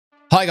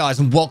Hi guys,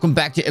 and welcome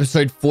back to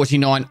episode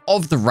 49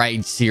 of the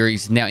Raid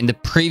series. Now, in the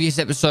previous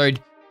episode,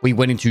 we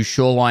went into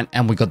Shoreline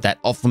and we got that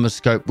off-limit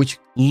scope, which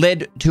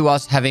led to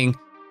us having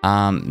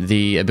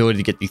the ability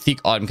to get the thick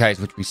item case,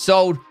 which we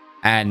sold.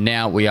 And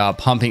now we are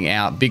pumping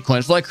out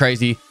Bitcoins like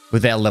crazy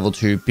with our level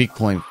 2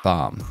 Bitcoin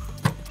farm.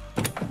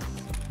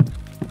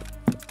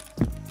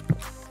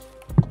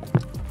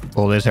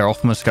 Oh, there's our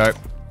off-limit scope.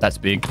 That's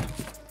big.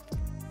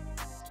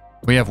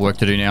 We have work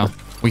to do now.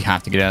 We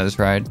have to get out of this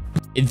raid.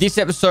 In this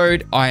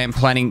episode, I am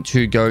planning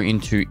to go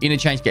into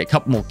interchange, get a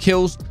couple more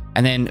kills,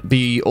 and then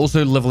be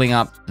also leveling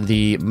up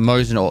the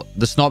Mosin or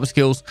the sniper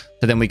skills,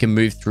 so then we can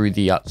move through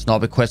the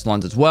sniper quest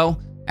lines as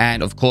well.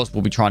 And of course,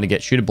 we'll be trying to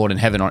get shooter board in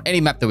heaven on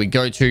any map that we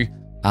go to.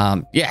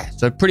 Yeah,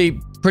 so pretty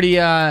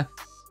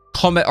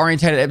combat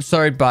orientated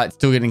episode, but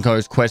still getting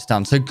those quests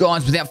done. So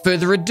guys, without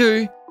further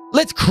ado,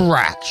 let's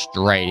crack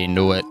straight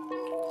into it.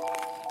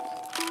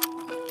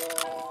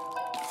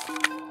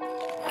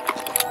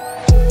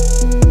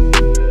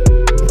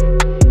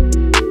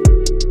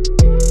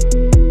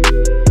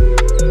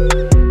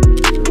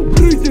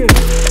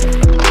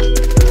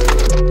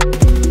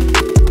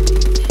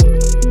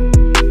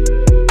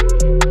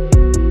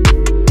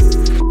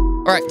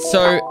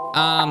 So,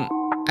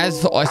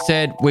 as I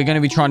said, we're going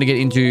to be trying to get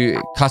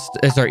into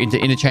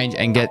interchange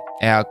and get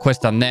our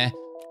quest done there.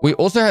 We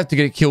also have to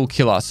get kill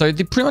Killa. So,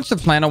 pretty much the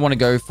plan I want to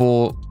go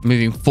for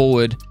moving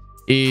forward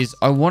is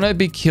I want to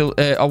be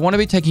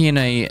taking in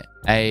a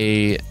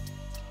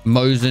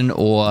Mosin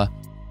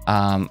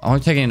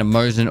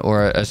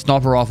or a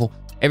sniper rifle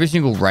every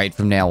single raid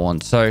from now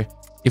on. So,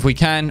 if we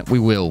can, we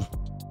will.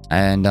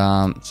 And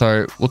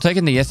so we'll take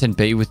in the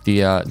SNB with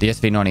the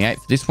SV98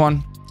 for this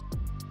one.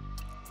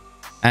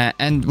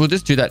 And we'll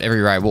just do that every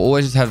raid. We'll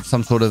always just have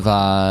some sort of you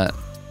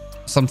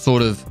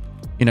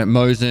know,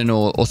 Mosin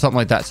or something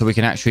like that, so we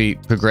can actually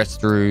progress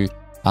through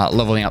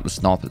leveling up the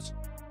snipers.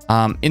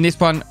 In this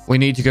one, we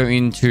need to go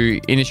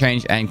into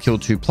interchange and kill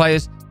 2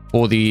 players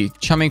for the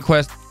Chumming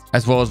quest,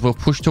 as well as we'll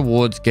push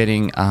towards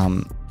getting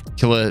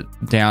Killa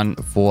down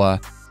for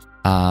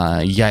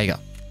Jaeger.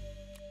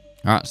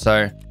 All right,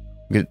 so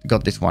we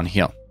got this one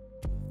here.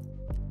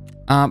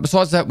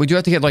 Besides that, we do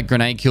have to get like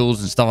grenade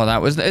kills and stuff like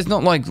that. It's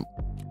not like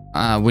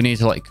we need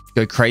to like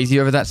go crazy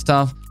over that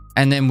stuff.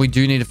 And then we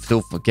do need to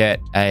still get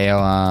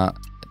the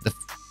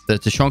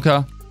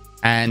Tashonka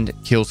and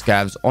kill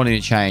scavs on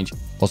interchange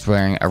whilst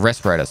wearing a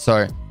respirator.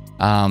 So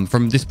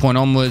from this point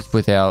onwards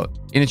with our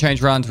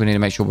interchange runs, we need to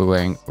make sure we're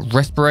wearing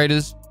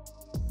respirators.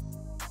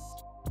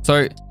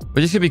 So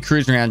we're just gonna be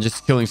cruising around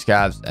just killing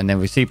scavs, and then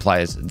we see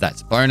players,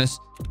 that's a bonus.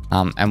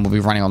 And we'll be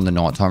running on the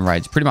nighttime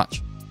raids pretty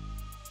much.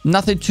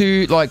 Nothing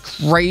too like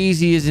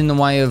crazy is in the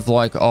way of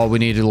like, oh, we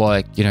need to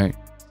like, you know,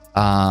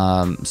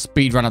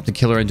 speed run up the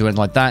Killa and do anything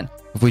like that.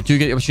 If we do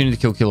get the opportunity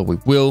to kill Killa, we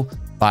will,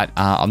 but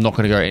I'm not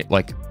going to go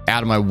like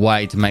out of my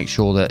way to make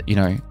sure that, you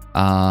know,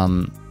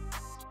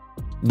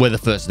 we're the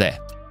first there.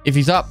 If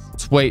he's up,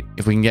 sweet.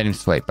 If we can get him,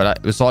 sweet.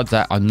 But besides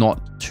that, I'm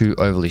not too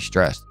overly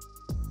stressed.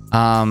 We've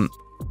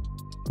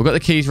got the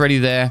keys ready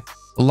there.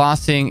 The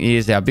last thing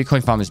is our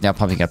Bitcoin farm is now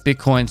pumping out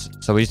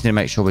Bitcoins, so we just need to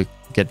make sure we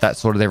get that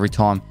sorted every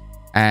time.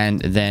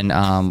 And then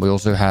we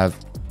also have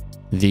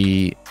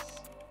the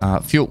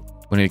fuel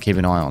we need to keep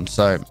an eye on.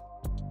 So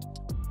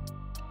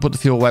put the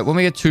fuel away. When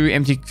we get 2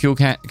 empty fuel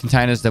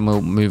containers, then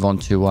we'll move on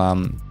to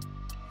what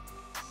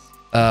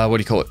do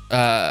you call it,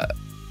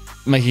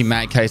 making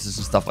mag cases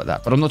and stuff like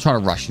that, but I'm not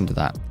trying to rush into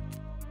that.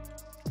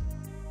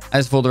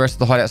 As for the rest of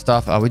the hideout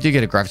stuff, we do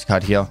get a graphics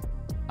card here.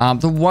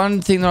 The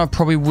one thing that I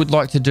probably would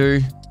like to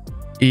do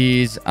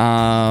is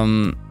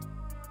I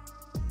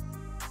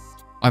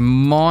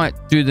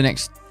might do the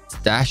next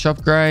stash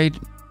upgrade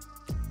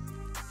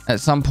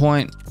at some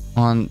point.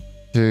 1,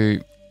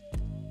 2,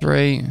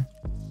 3,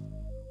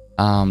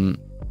 and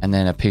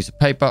then a piece of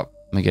paper.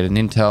 Let me get an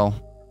intel.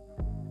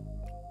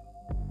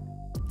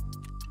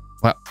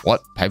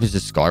 What? Paper's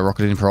just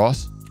skyrocketed in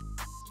price.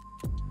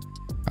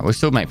 We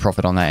still make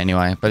profit on that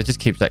anyway, but it just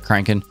keeps that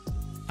cranking.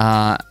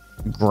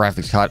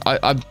 Graphics card.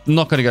 I'm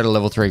not going to go to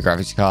level 3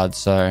 graphics cards,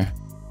 so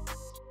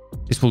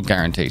this will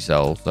guarantee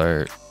sell.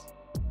 So,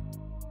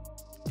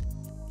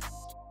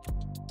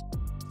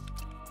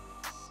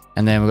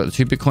 and then we've got the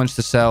 2 Bitcoins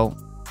to sell.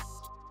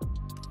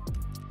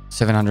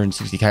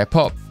 760k a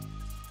pop.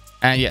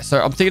 And yeah,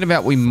 so I'm thinking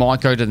about we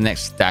might go to the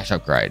next stash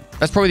upgrade.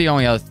 That's probably the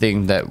only other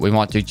thing that we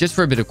might do just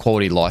for a bit of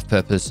quality life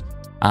purpose.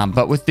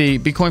 But with the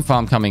Bitcoin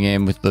farm coming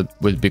in with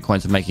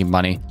Bitcoins and making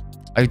money,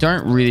 I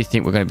don't really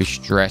think we're going to be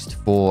stressed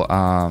for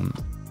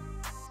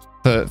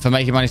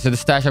making money. So the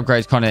stash upgrade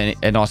is kind of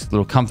a nice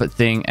little comfort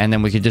thing, and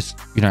then we could just,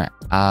 you know,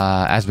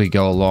 as we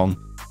go along,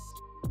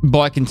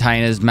 buy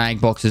containers, mag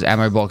boxes,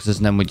 ammo boxes,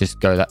 and then we just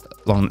go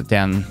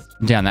down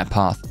that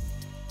path.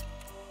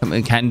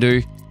 Something we can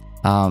do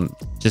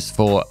just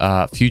for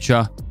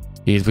future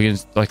is we can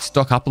like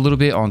stock up a little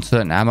bit on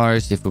certain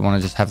ammos if we want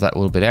to just have that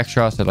little bit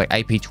extra. So like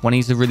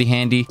AP20s are really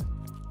handy,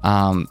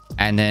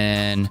 and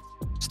then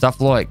stuff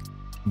like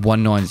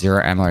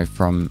 190 ammo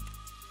from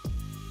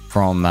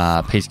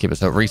Peacekeeper,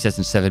 so it resets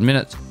in 7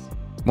 minutes.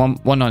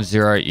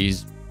 190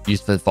 is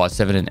used for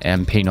 5.7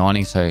 and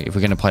P90. So if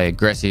we're going to play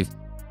aggressive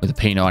with a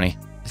P90,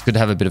 it's good to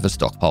have a bit of a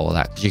stockpile of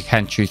that because you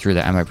can chew through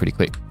the ammo pretty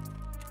quick.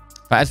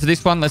 But as for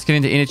this one, let's get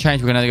into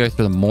interchange. We're going to go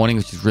through the morning,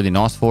 which is really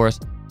nice for us.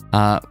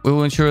 We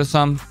will insure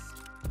some.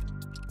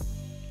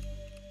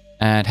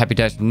 And happy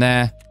days from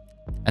there.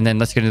 And then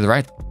let's get into the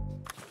raid.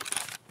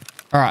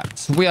 All right,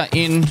 so we are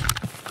in.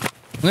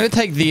 I'm going to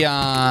take the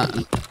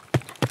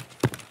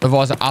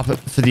visor up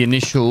for the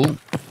initial.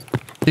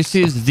 This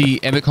is the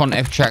Emicon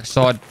F-Track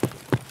side.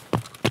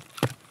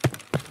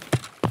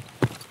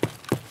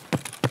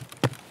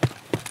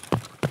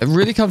 It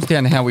really comes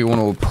down to how we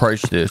want to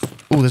approach this.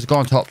 Oh, there's a guy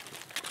on top.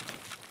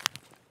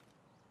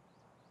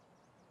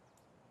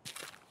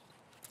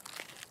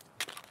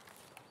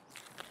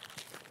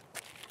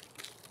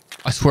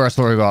 I swear I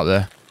saw a guy up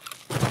there.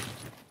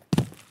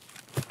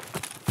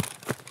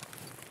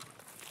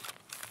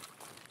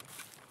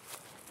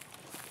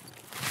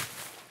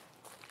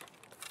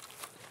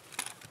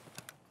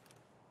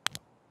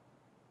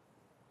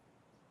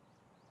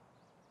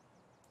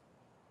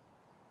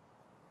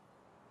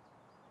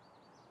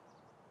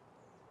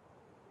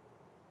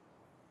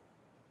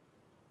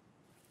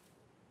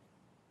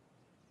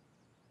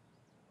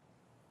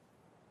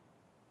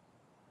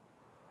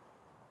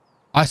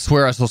 I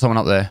swear I saw someone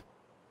up there.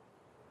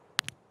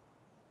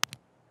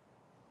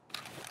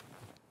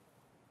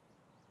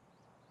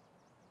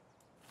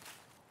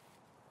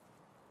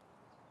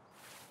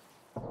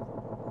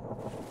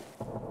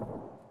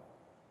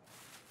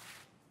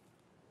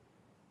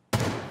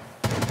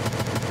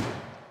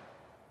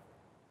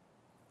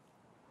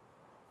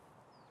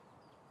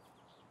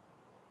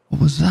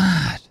 What was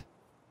that?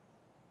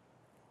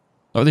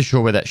 Not really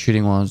sure where that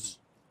shooting was.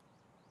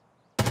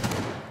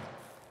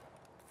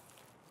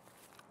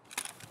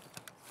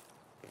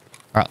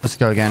 All right, let's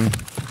go again.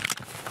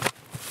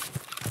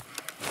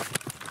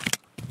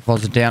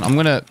 Balls it down. I'm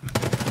gonna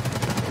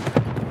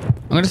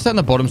stay on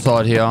the bottom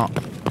side here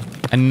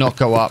and not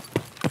go up.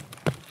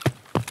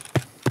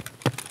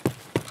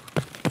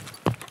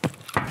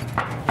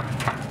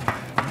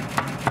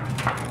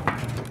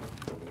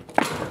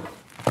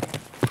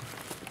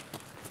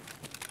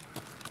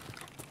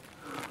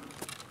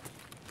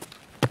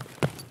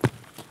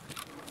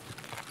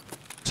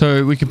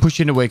 So we can push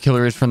into where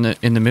Killa is from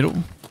in the middle.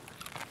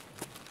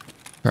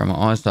 Where my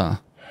eyes are.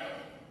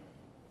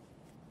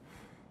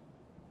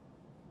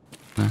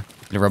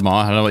 Rub my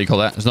eye. I don't know what you call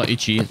that. It's not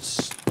itchy.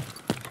 It's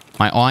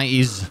my eye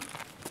is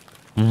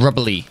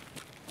rubbly.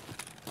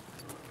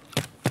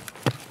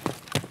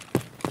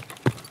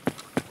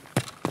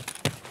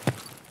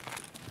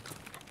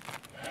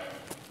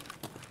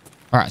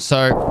 All right,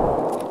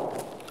 so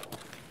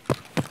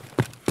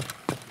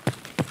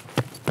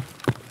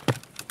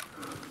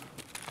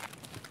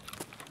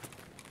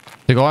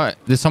the guy,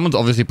 there's someone's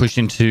obviously pushed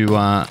into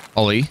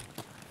Ollie.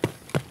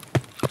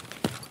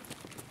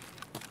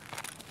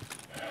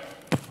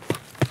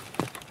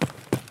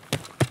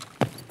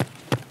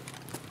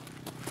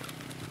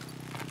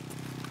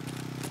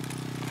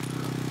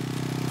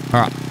 All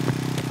right,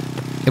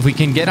 if we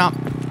can get up.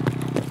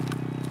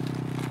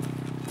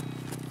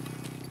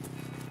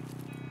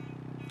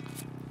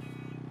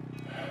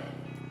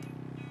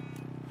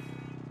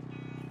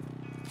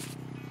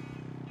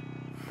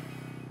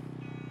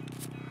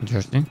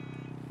 Interesting.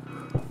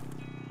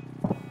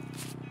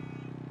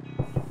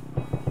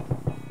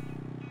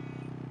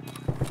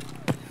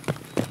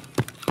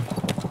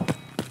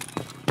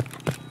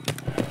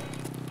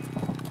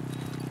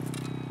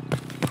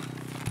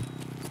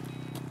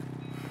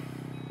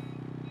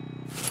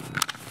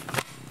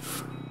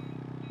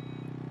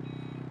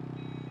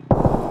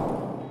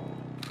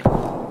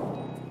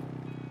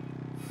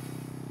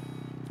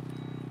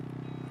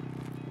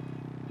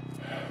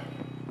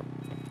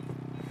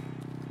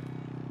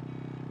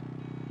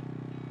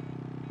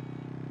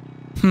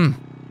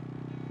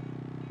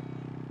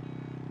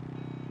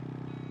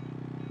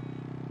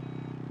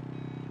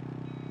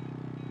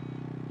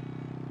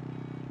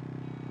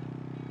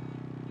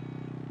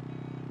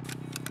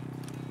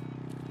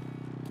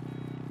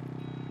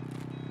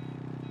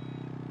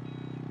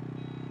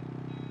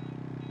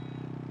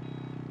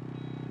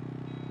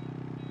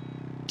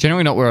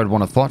 Generally not where I'd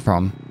want to fight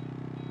from.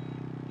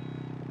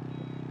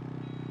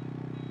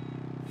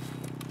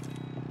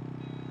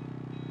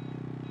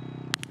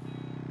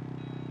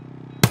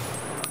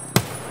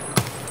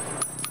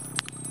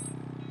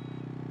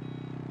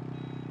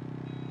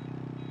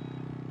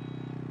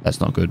 That's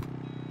not good.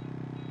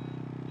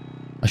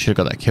 I should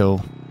have got that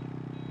kill.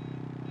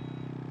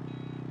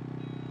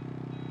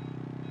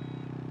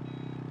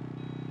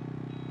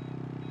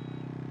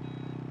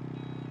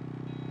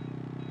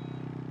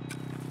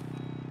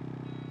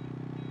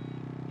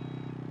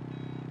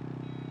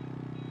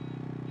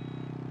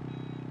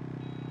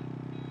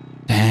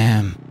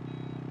 Damn.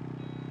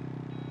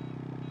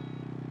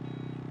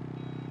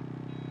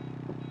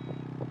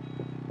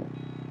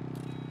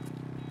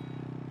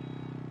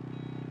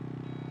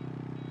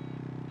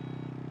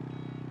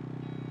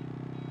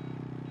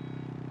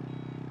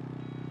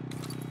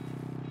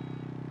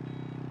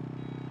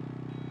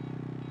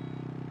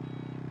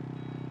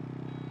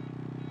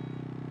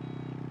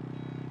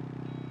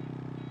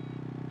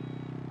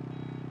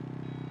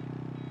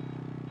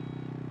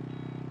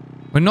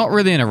 We're not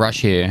really in a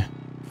rush here.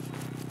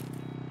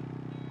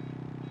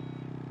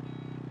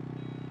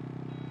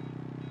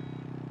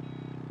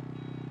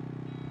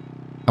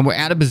 And we're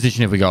out of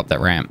position if we go up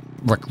that ramp.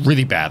 Like,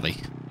 really badly.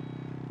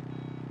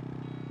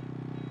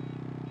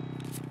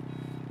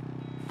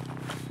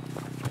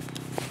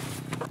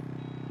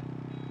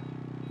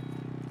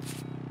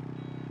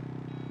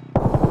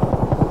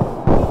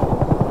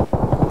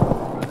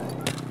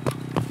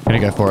 Gonna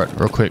go for it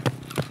real quick.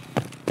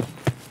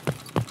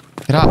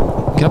 Get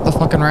up. Get up the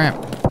fucking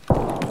ramp.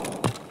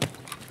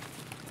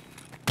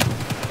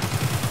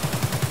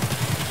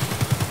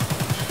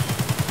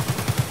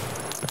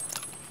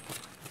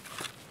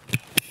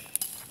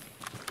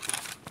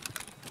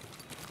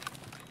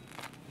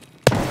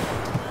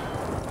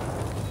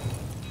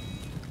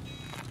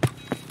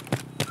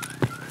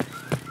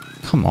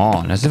 Come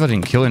on, as if I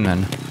didn't kill him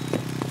then.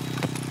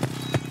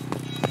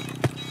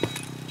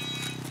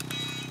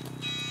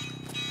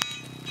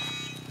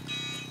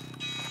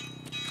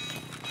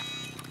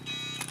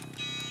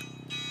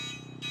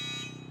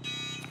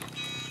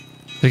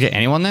 Did I get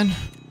anyone then?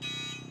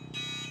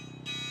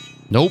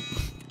 Nope.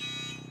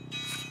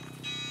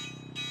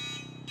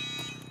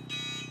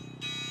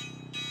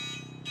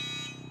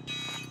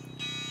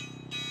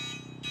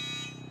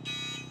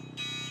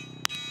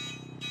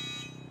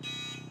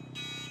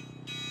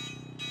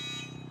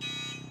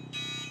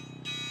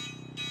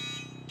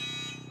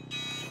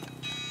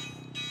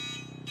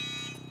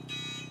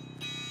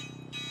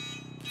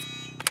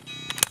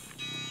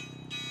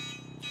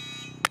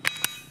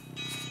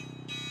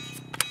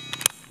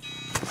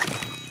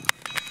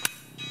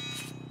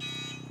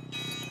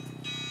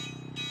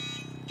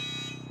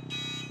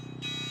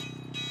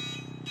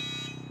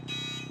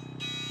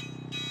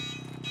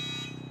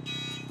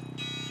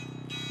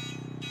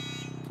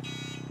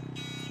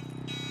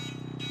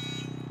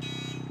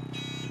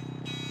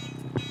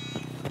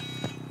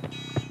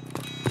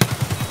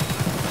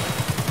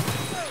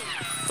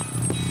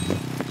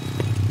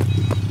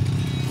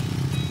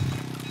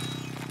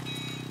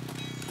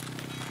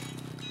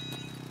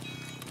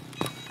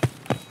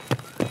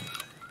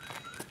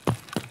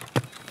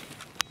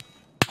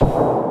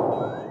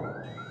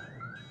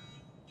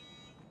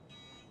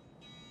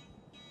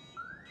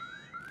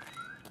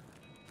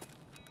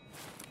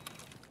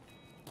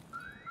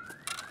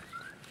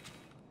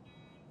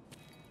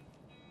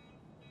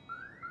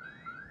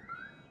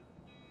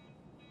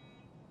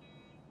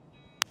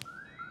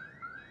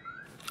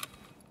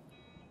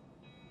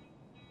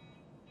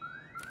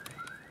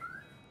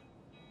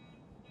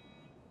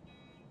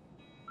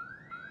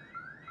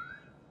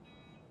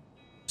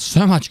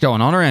 So much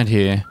going on around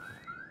here.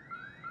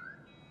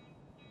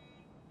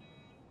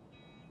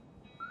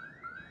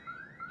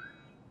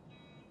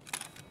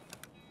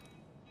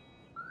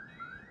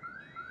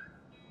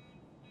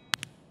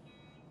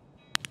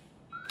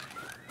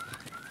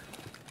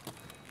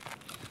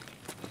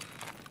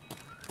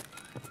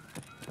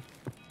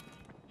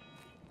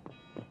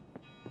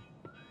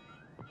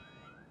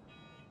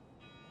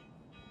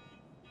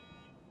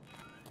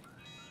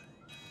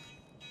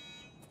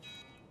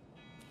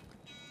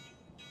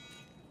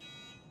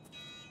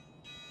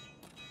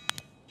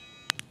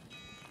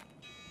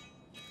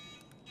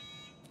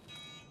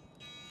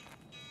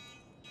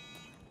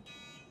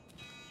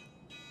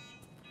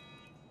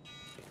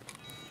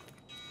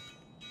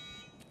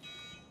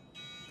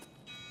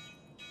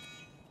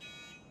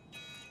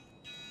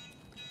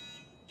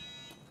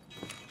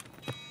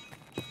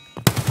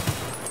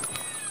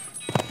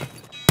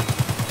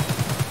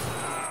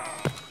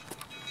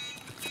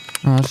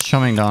 Oh, it's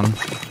chumming done.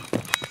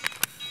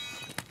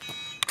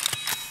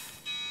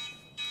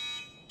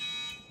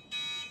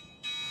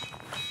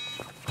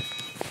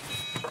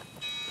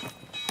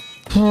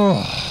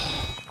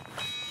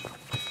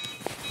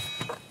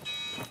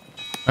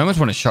 I almost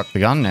want to chuck the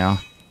gun now.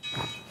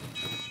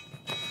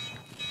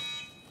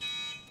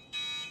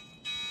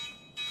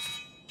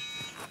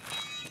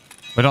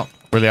 We're not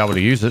really able to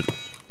use it.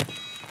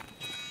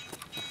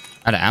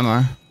 Out of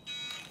ammo.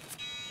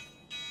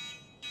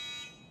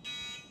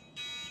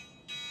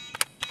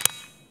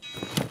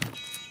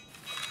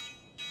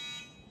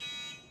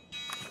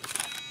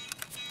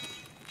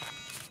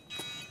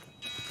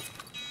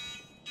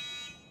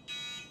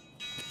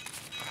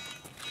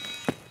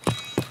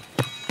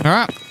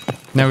 Alright,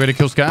 now we're going to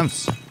kill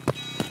scavs.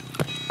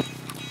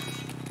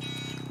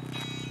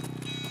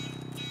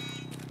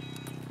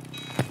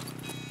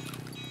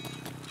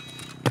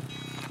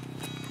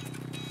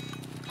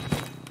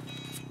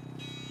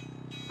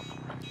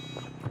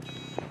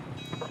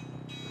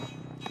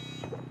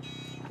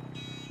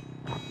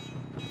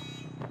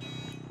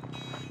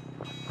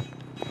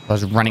 I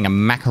was running a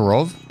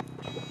Makarov.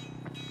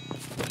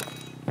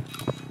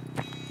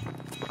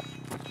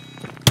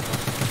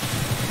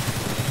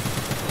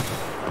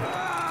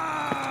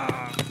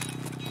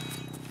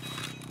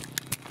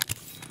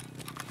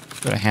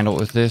 Gotta handle it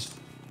with this.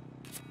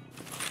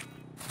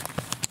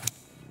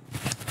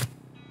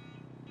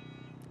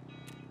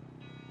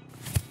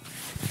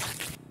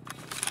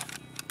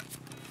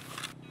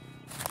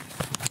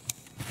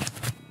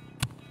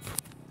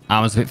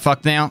 Armor's a bit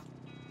fucked now.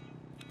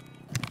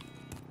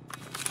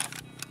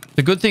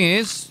 The good thing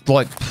is,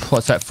 like,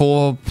 what's that?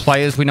 4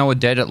 players we know are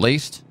dead at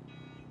least.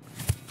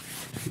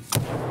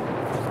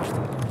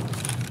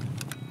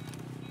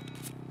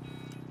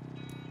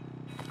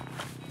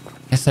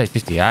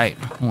 SA-58.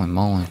 Holy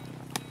moly.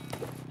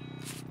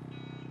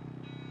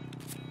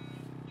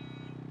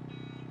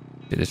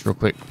 Do this real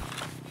quick.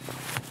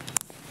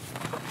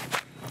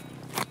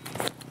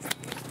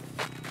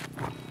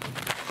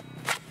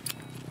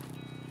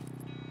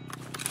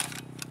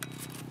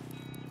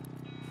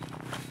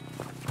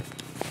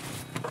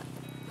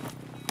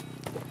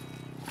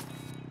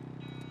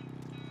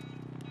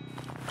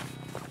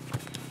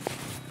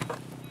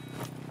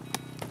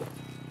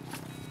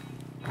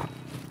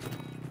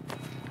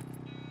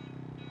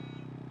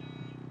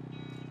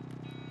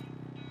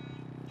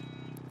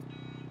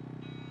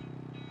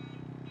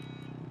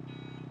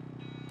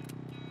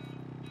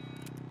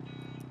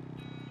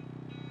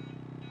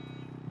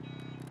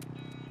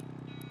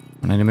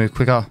 I need to move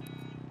quicker.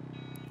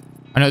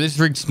 I know this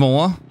rig's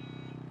smaller,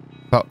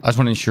 but I just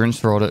want insurance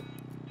for all it.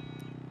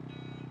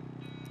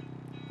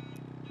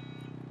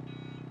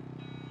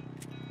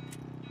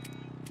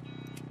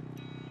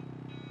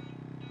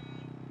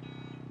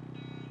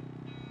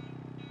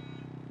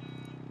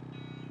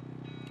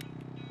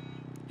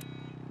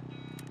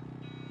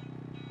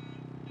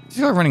 Is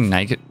this guy running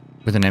naked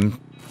with an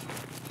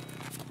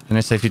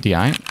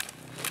SA-58?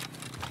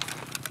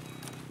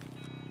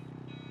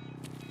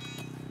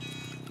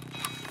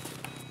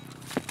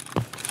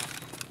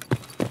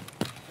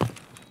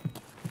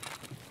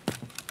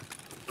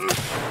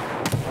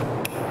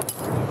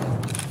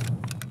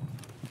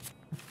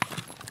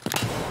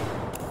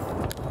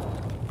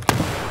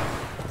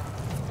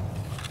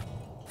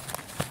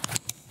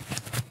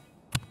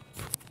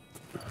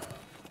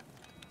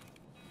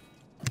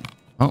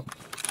 Oh.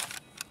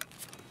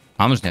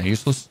 Armor's now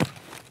useless.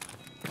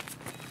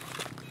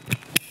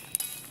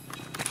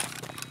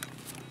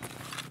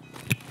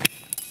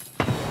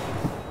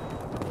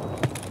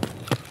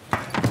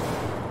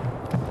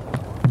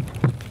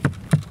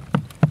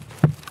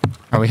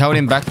 Alright, we held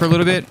him back for a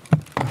little bit.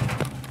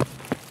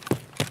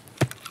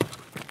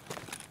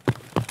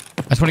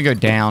 I just want to go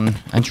down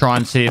and try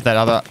and see if that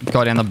other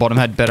guy down the bottom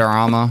had better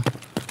armor.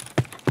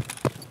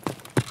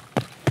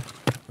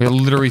 We're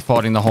literally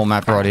fighting the whole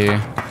map right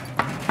here.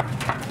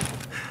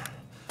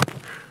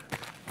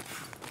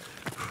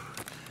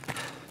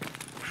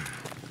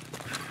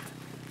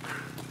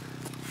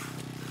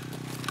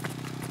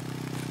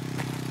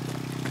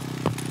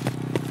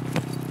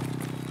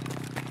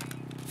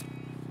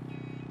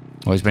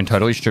 Oh, he's been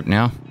totally stripped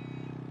now.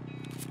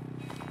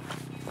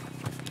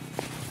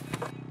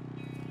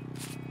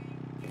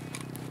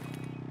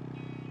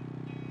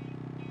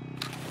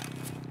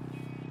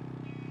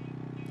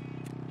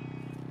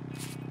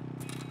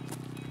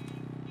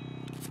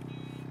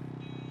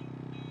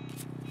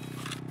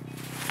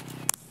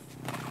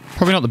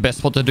 Probably not the best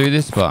spot to do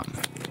this, but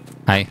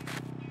hey,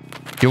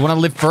 you want to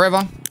live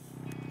forever?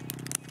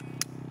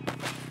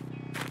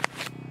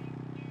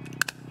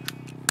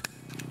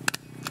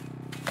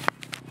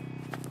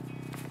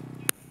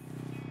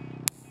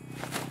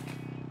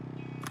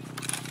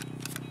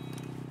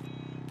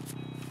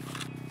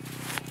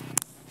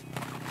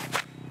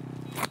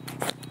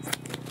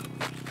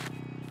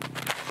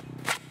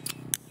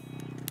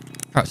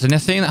 Alright, so now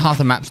seeing that half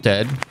the map's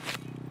dead,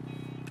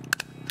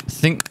 I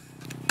think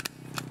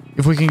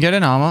if we can get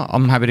an armor,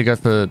 I'm happy to go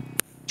for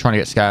trying to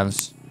get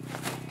scavs.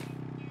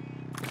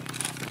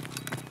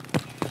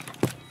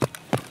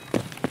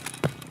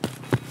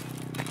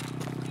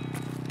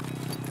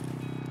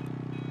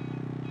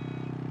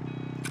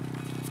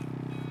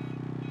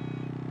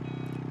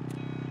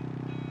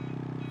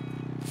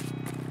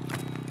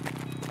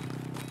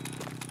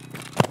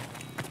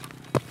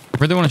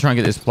 Really want to try and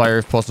get this player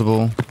if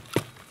possible.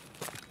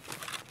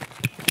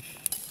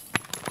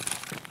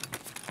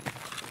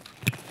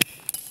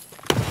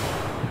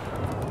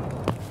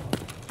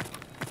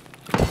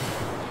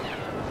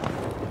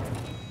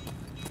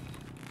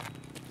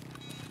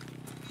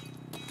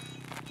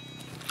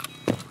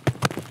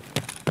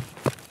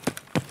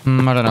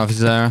 I don't know if he's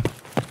there.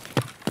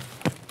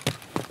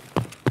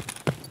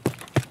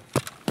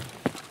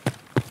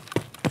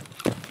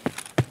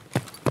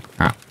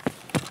 Alright.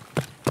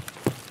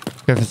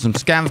 Go for some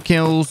scav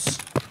kills.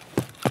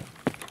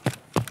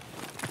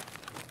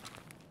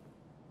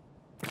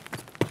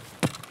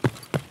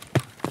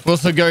 We'll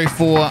also go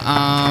for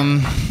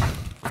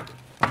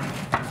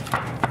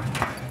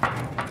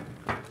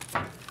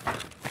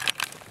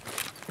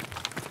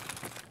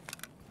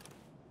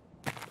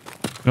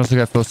we can also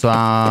go for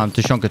some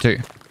Tashonka too.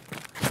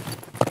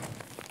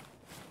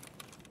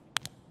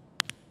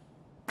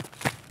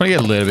 I'm gonna get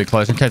a little bit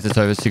close in case it's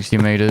over 60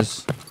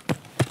 meters.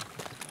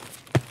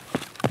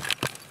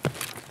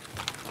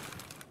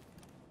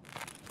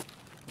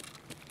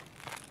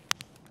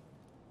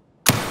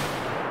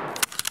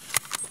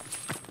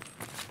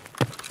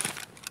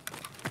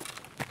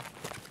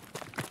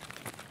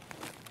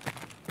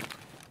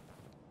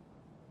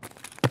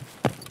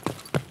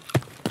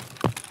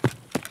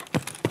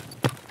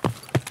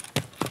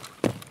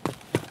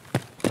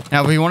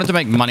 Now, if we wanted to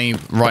make money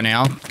right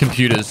now,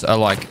 computers are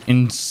like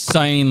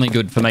insanely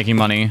good for making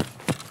money.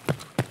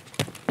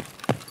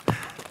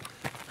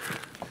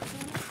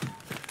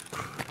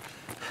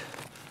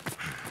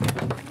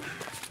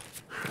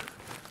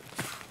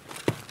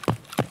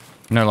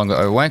 No longer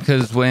overweight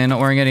because we're not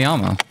wearing any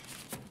armor.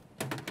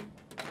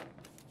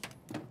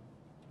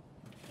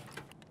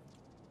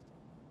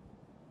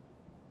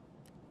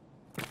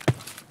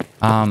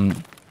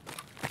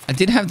 I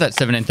did have that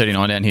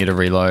 1739 down here to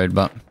reload,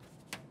 but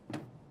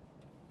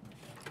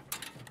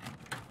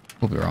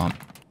we'll be right.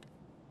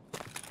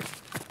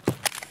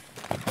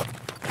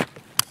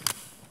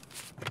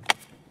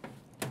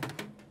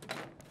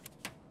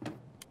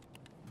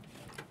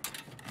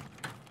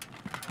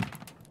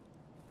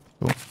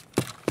 Cool.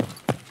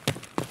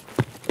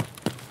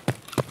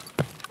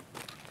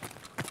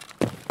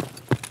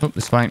 Oh,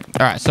 this way.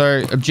 All right,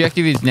 so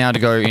objective is now to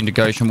go into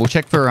Goshen. We'll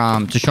check for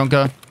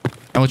Tushonka,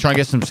 and we'll try and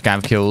get some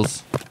scav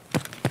kills.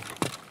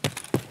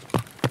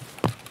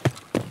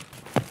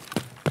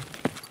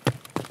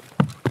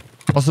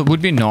 Also, it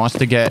would be nice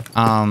to get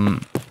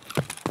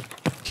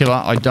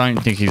Killa. I don't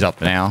think he's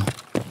up now.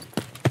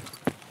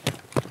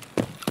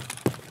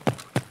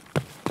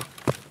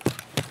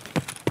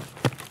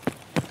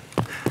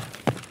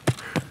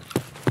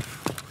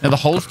 Now, the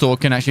whole store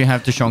can actually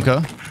have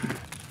Tushonka.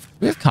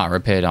 We have car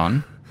repair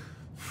done.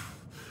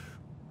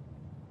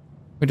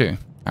 We do.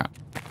 All right.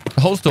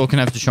 The whole store can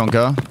have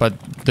Tushonka, but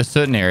there's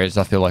certain areas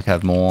I feel like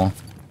have more.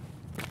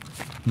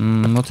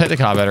 We'll take the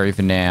car battery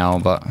for now,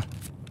 but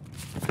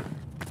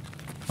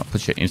I'll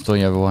put you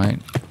instantly overweight.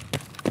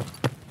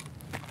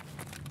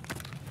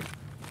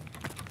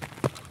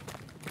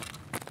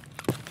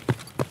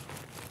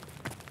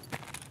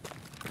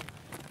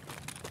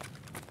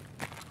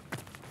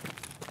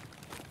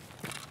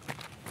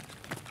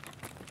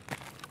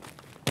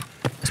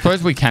 I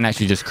suppose we can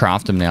actually just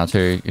craft them now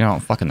too. You know,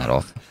 fucking that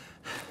off.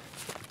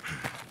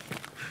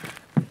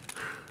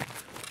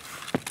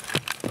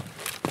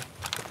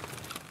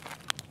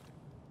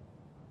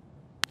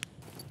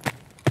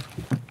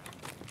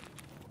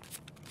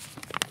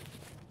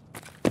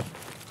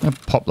 I'll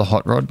pop the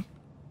hot rod.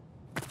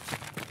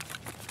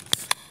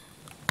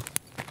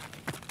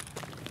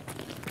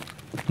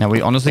 Now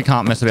we honestly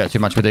can't mess about too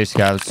much with these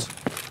scavs.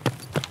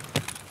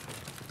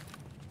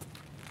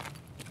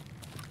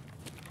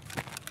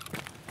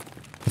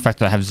 The fact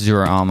that I have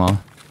 0 armor.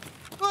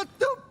 Oh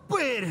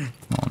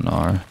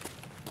no.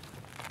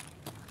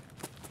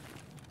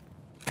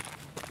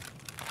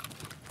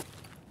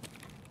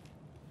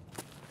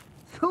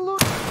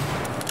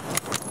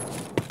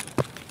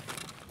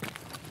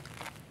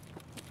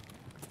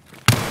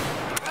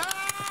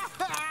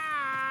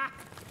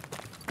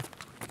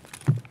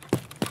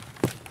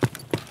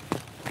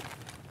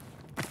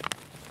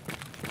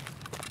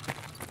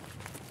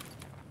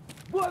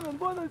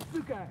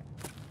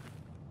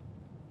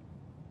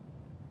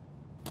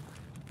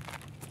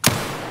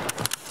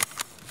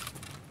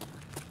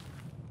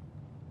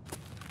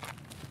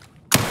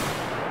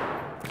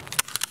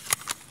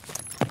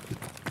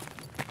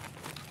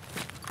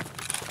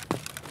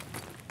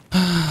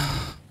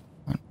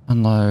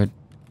 Unload.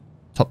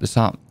 Top this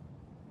up.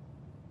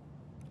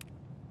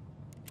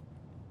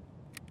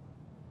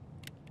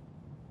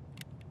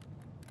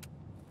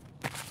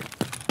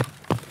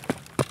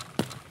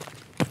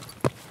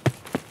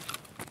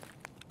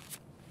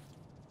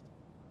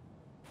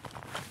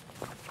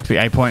 To be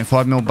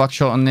 8.5mm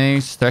buckshot on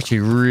these. They're actually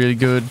really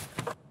good.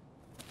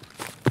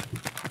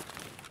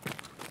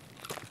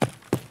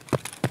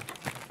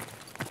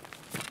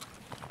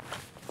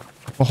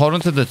 Well, hold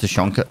on to the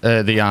Tushonka,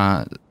 the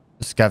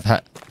scav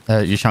hat,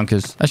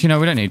 Yushunkas. Actually, no,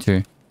 we don't need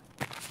to.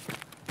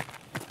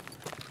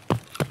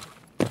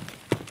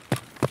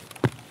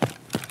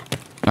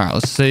 All right,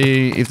 let's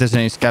see if there's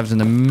any scavs in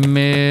the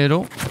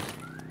middle.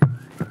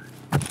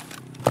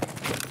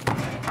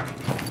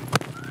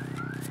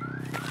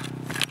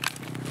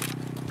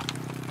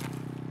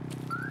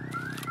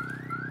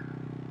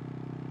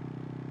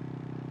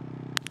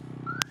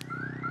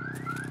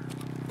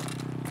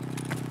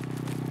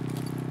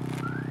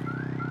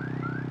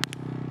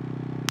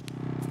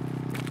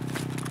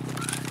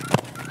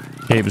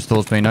 Kiba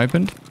store's been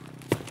opened.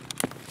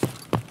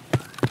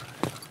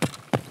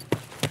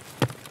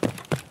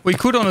 We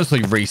could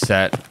honestly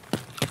reset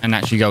and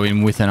actually go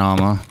in with an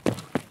armor.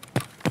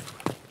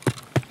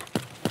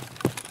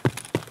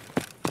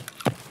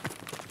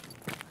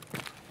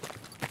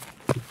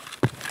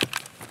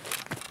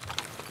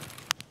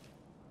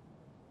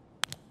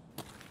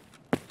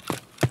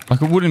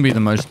 Like, it wouldn't be the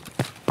most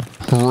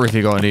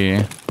horrific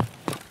idea.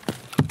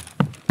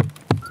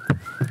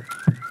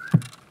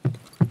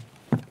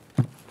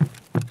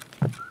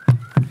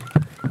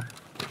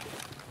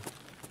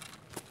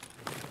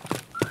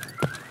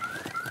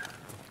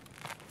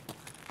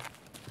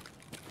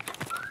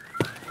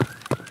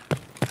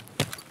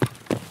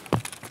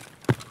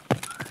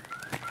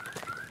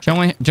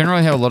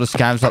 Generally have a lot of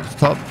scavs up the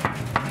top,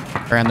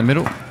 around the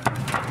middle.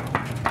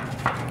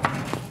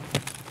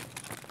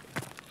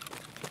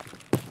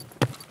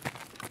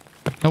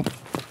 Nope.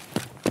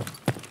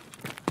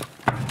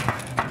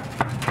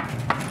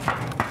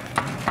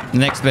 The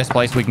next best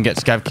place we can get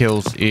scav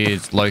kills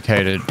is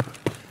located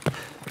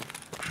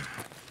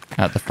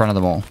at the front of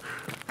the mall.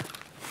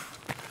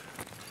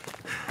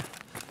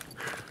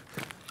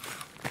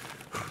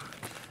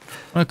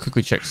 I'm going to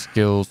quickly check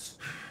skills.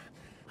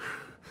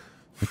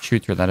 We'll chew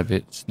through that a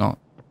bit. It's not...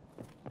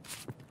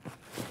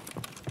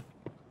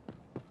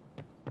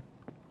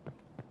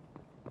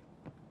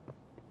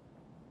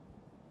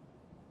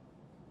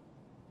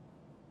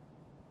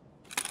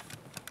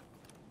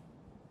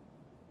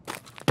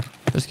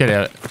 Let's get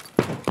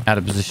out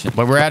of position.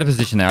 Well, we're out of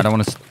position now. I don't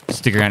want to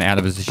stick around out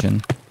of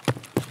position.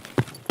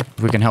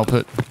 If we can help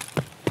it.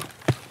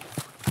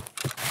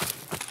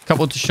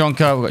 Couple to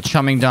Shonka. We've got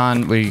Chumming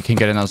done. We can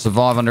get another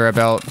survive under our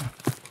belt.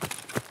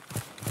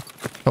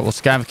 Couple of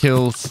scav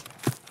kills.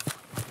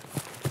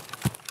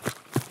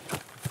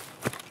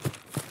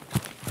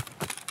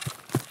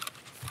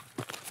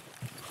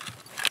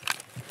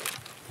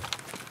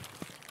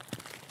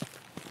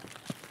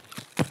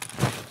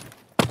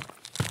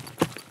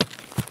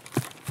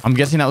 I'm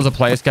guessing that was a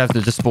player scav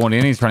that just spawned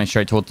in. He's running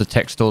straight towards the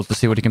tech stores to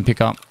see what he can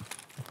pick up.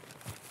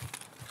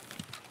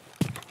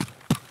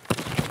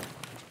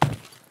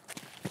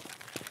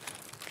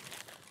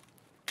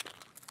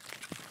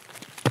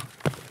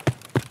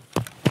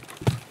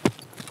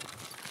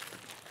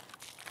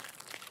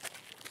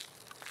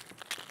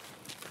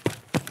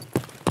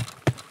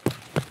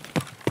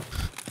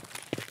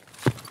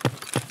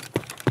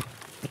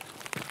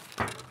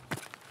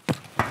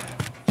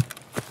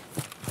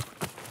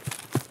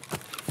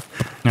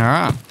 All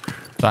right,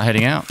 start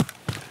heading out. All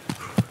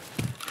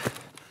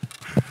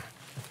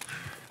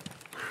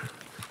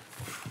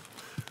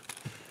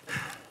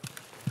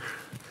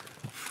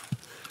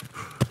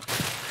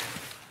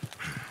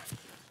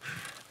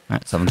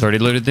right, someone's already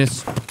looted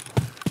this.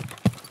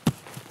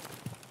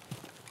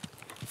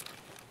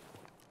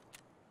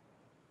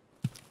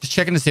 Just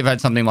checking to see if I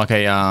had something like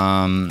a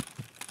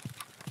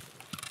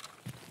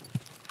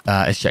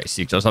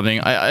SJ6 or something.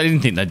 I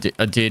didn't think that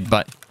I did,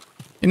 but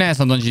you know how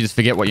sometimes you just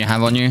forget what you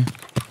have on you.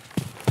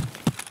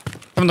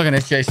 Something like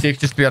an SJ6,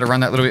 just to be able to run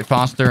that a little bit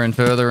faster and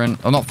further, and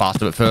well, not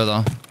faster, but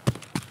further.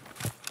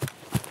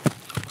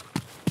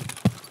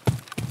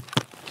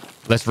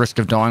 Less risk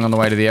of dying on the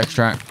way to the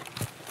extract.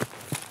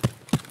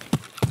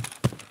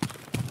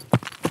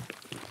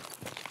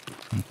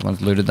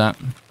 Someone's looted that.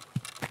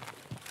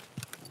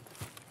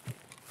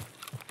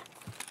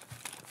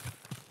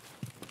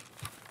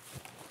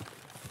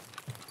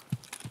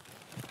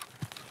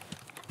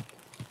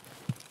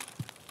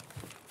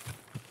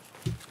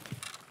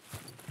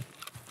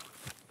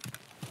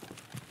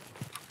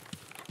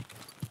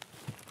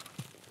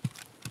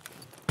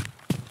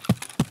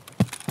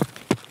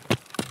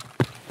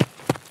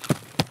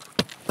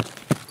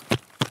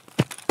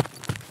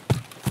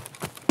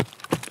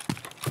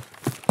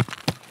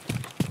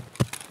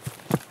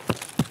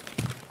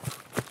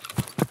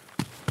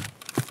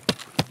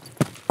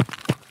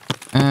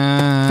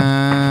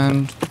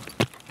 And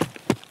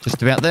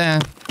just about there.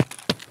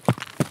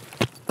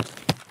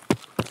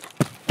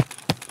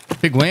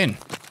 Big win.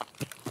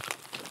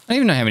 I don't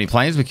even know how many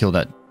players we killed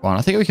that one.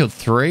 I think we killed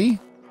 3.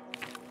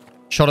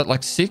 Shot at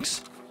like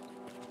 6.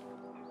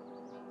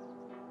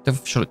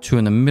 Definitely shot at 2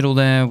 in the middle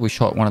there. We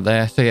shot one at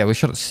there. So yeah, we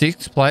shot at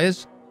 6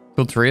 players.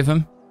 Killed 3 of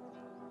them.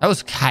 That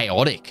was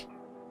chaotic.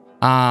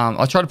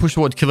 I tried to push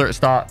towards Killer at the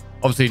start.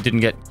 Obviously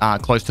didn't get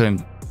close to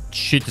him.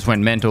 Shit just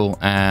went mental.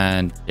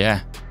 And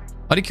yeah,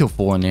 I did kill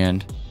 4 in the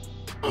end.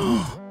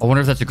 I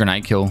wonder if that's a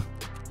grenade kill.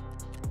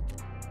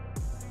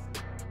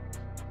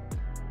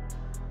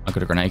 I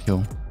got a grenade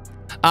kill.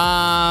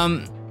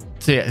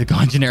 So yeah, the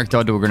guy generic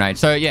died to a grenade.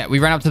 So yeah, we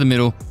ran up to the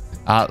middle.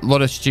 A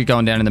lot of shit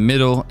going down in the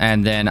middle,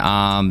 and then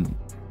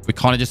we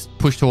kind of just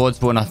pushed towards.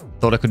 But when I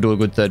thought I could do a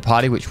good third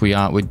party, which we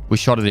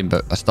shot at him,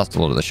 but I stuffed a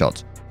lot of the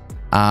shots.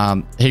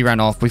 He ran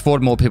off. We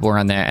fought more people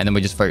around there, and then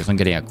we just focused on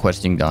getting our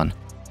questing done.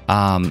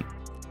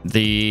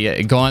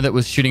 The guy that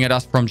was shooting at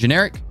us from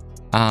generic,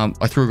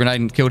 I threw a grenade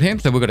and killed him,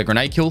 so we got a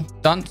grenade kill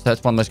done. So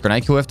that's one less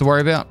grenade kill we have to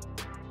worry about.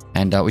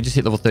 And we just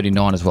hit level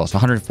 39 as well, so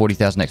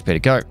 140,000 XP to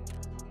go.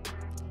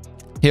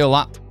 Heal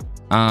up.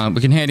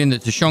 We can head into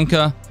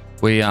Tushonka.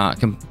 We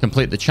can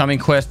complete the Chumming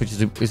quest, which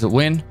is a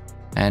win,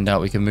 and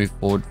we can move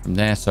forward from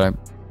there. So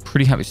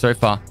pretty happy so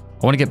far.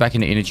 I want to get back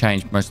into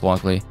interchange most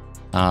likely,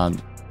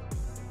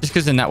 just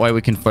because in that way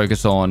we can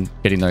focus on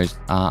getting those.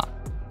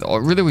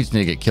 Really, we just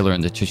need to get Killer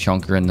and the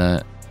Tushonka and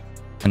the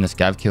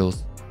scav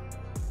kills.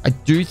 I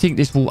do think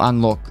this will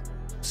unlock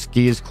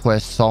Skiers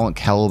quest, Silent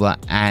Caliber,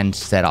 and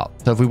setup.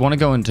 So if we want to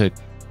go into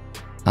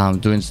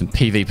doing some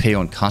PvP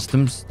on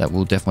customs, that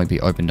will definitely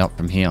be opened up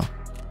from here.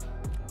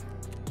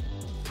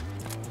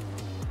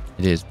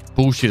 It is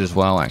bullshit as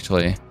well,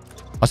 actually.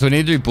 Oh, so we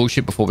need to do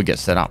bullshit before we get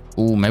set up.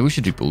 Oh, maybe we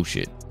should do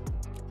bullshit.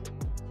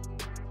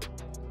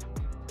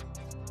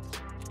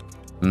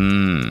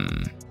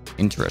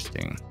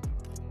 Interesting.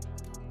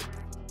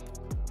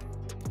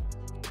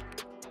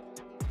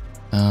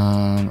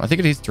 I think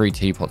it is 3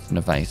 teapots in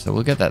a vase, so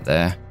we'll get that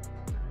there.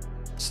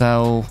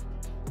 Sell.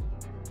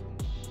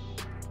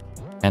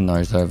 And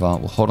those over.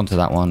 We'll hold on to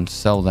that one.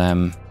 Sell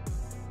them.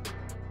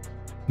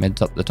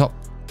 Meds up the top.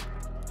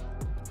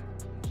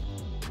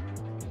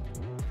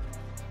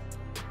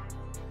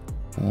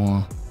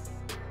 Four,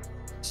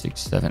 6,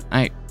 7,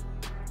 8.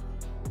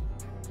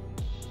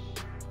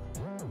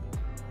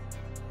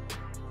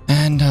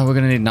 And we're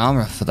going to need an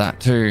armor for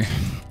that too.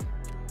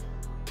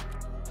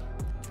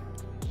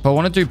 If I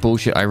want to do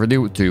bullshit, I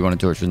really do want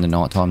to do it during the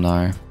night time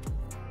though.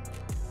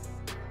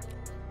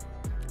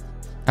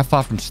 How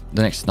far from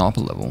the next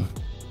sniper level?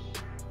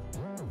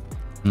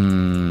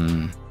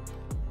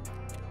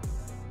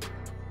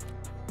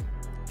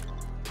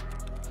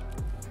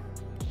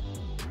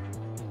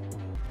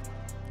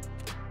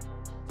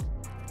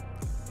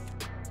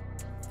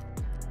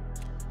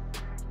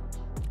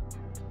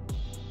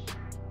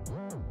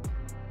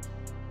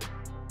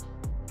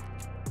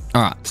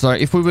 All right, so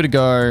if we were to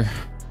go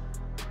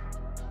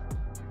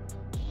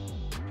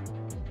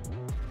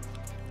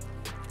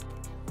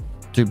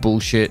do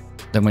bullshit,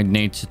 then we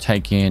need to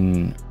take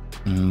in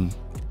all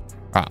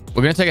right,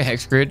 we're going to take a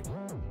hex grid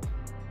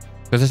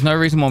because there's no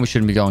reason why we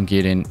shouldn't be going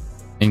geared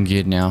in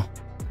geared now.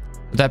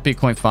 With that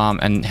Bitcoin farm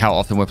and how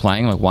often we're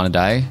playing, like one a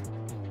day,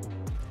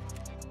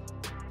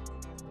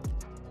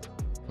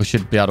 we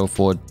should be able to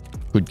afford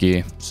good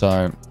gear.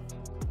 So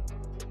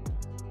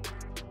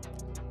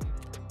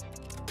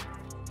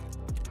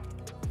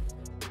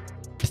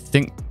I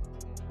think,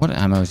 what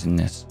ammo is in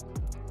this?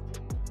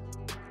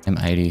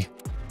 M80.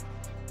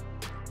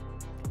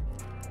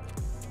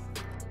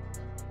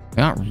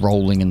 We aren't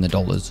rolling in the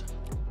dollars.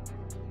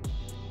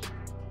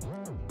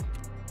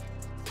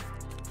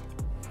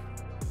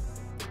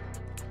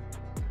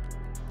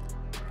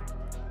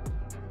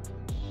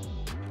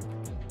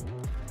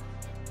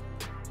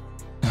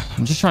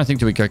 I'm just trying to think,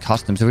 do we go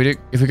customs?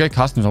 If we go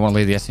customs, I want to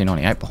leave the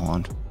SV98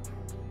 behind.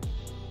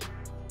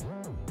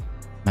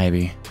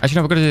 Maybe. Actually,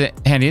 no, we've got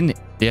to hand in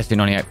the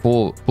SV98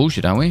 for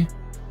bullshit, don't we?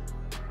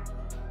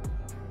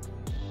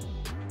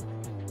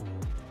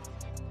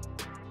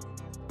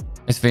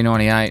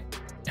 SV98.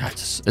 Yeah,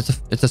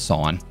 it's a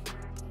sign.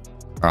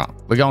 All right,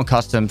 we're going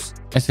customs.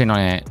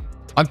 SV98.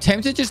 I'm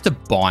tempted just to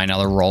buy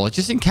another roller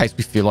just in case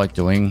we feel like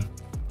doing.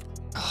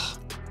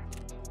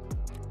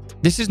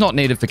 This is not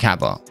needed for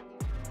Kappa.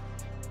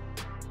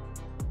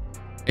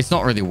 It's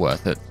not really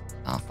worth it.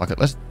 Ah, fuck it.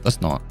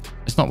 Let's not.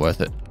 It's not worth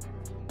it.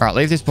 All right,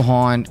 leave this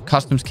behind.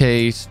 Customs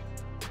keys.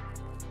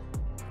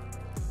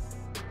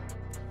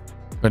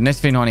 Got an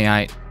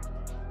SV98.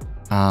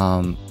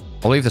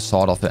 I'll leave the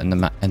side off it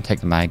and take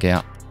the mag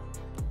out.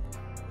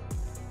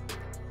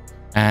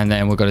 And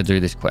then we've got to do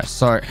this quest.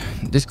 So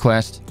this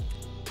quest,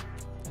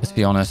 let's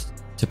be honest,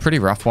 it's a pretty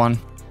rough one.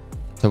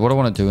 So what I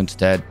want to do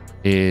instead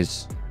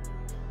is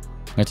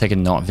I'm going to take a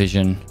night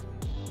vision.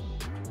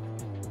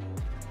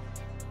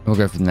 We'll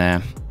go from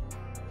there.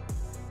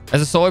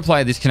 As a solo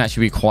player, this can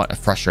actually be quite a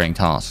frustrating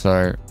task.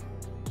 So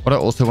what I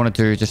also want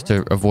to do, just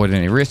to avoid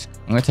any risk,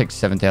 I'm going to take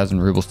 7,000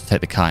 rubles to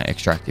take the car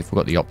extract. If we've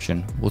got the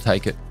option, we'll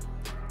take it.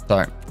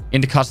 So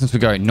into customs we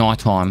go.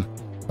 Nighttime.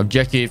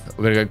 Objective,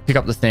 we're going to go pick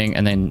up the thing,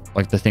 and then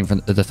like the thing from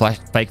the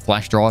fake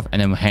flash drive, and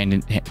then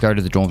we'll go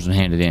to the dorms and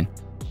hand it in.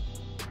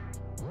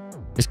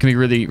 This can be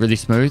really, really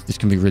smooth. This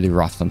can be really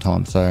rough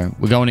sometimes. So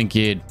we're going in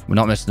geared. We're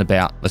not messing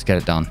about. Let's get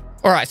it done.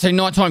 All right, so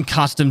nighttime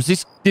customs.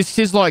 This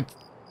is like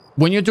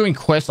when you're doing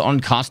quests on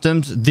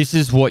customs, this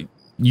is what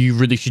you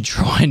really should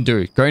try and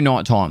do. Go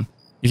nighttime.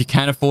 If you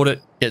can afford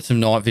it, get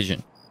some night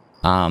vision.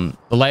 The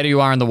later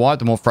you are in the white,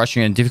 the more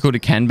frustrating and difficult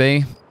it can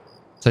be.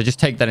 So just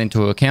take that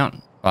into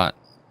account. But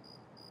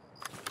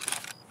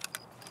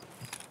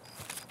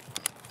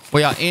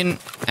we are in,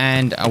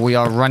 and we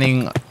are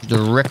running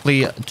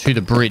directly to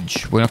the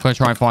bridge. We're not going to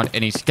try and find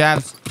any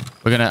scavs.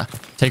 We're going to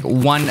take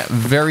one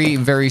very,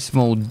 very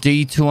small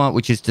detour,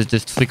 which is to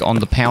just flick on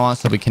the power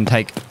so we can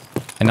take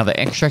another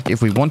extract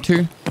if we want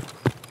to.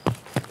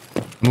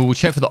 And we will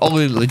check for the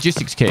Ollie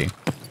logistics key.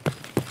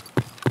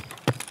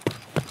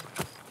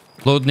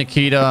 Lord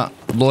Nikita,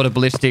 Lord of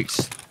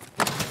Ballistics,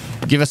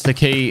 give us the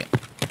key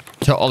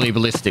to Ollie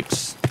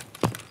Ballistics.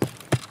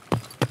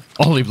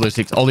 Ollie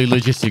Ballistics, Ollie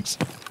Logistics.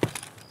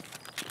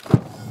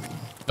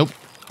 Nope.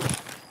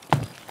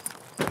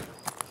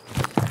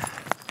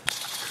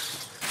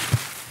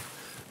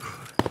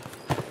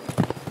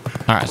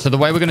 All right, so the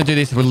way we're going to do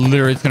this, we're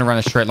literally just going to run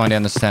a straight line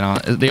down the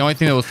center. The only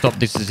thing that will stop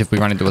this is if we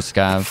run into a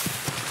scav.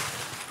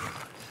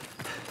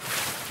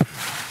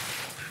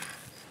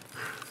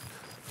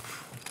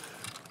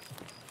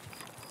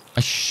 I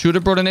should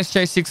have brought an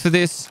SJ6 for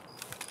this.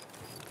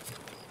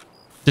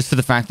 Just for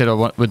the fact that I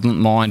wouldn't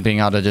mind being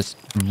able to just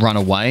run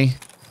away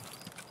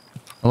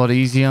a lot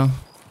easier.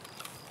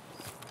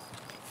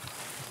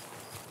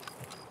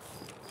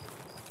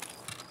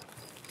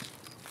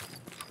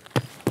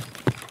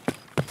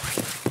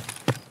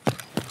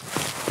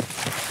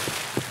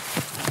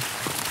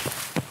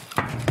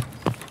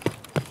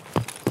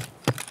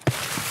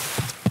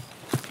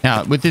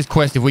 Now, with this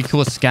quest, if we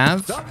kill a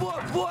scav...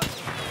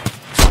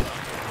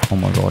 Oh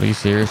my god, are you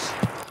serious?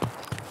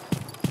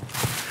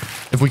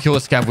 If we kill a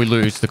scav, we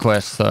lose the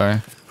quest,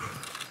 so...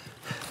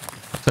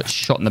 Got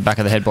shot in the back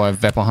of the head by a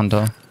Vapor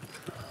Hunter.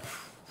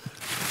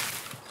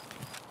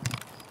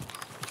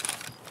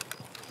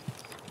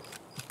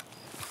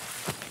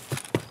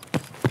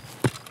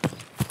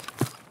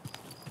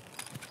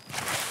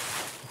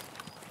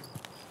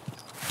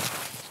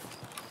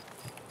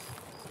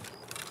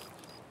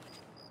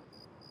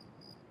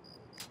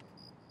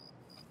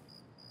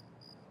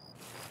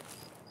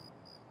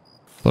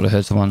 Thought I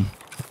heard someone.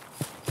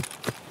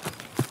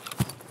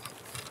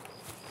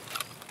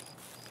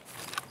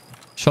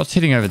 Shots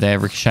hitting over there,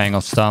 ricocheting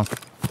off stuff.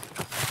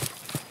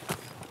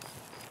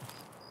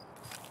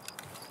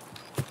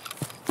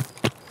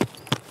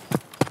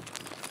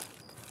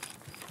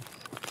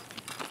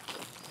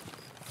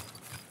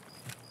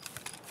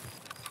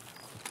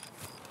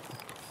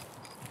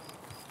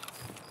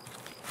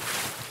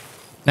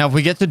 Now, if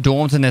we get to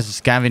dorms and there's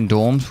a scav in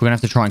dorms, we're going to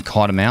have to try and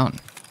kite them out.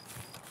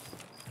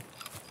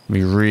 It'll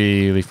be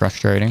really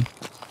frustrating.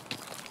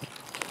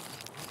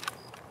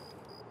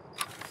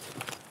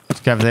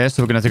 Scav there,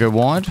 so we're going to have to go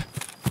wide.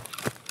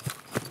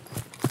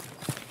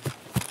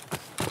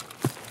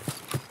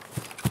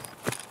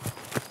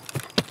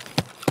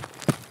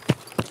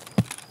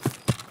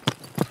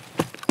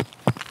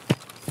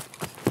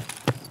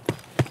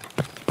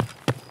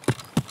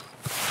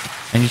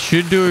 And you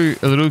should do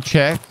a little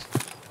check.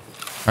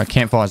 Alright,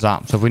 campfire's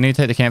up. So if we need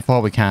to take the campfire,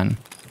 we can.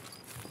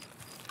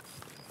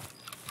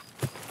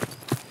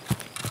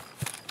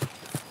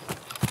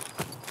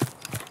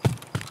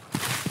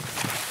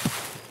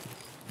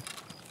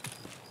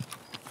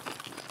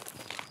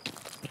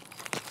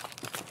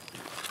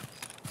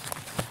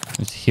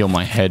 Let's heal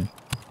my head.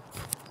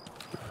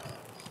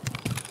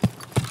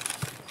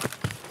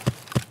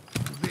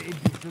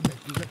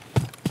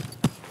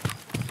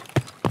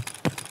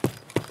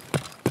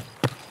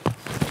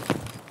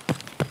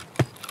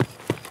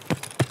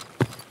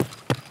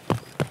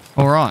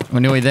 All right, we're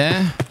nearly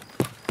there.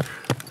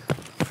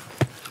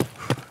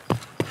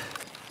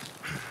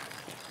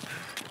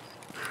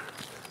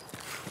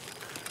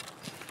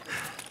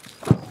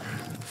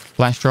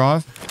 Flash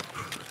drive.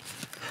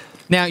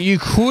 Now, you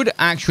could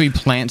actually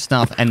plant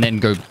stuff and then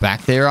go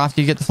back there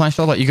after you get the flash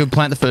drive. Like, you could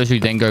plant the first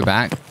two, then go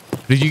back.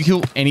 But if you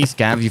kill any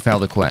scav, you fail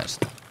the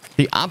quest.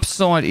 The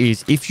upside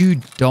is, if you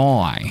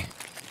die,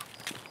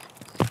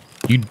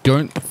 you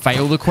don't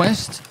fail the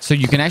quest. So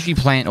you can actually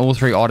plant all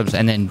three items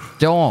and then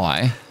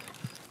die.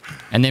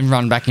 And then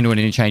run back into an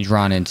interchange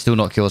run and still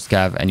not kill a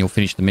scav, and you'll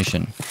finish the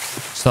mission.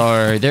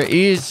 So there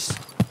is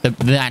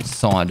that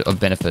side of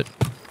benefit.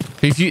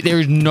 But if there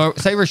is no,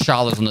 say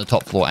Rasharla's on the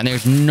top floor, and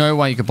there's no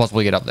way you could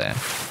possibly get up there.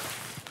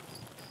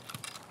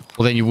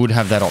 Well, then you would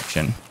have that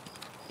option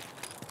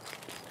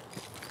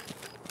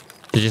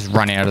to just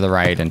run out of the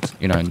raid and,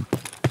 you know,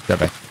 go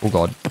back. Oh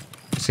god,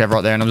 scav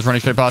right there, and I'm just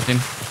running straight past him.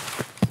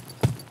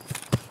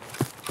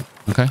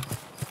 Okay.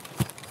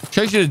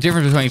 Shows you the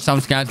difference between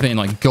some scavs being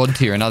like god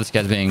tier and other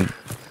scavs being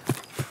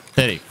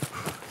 30.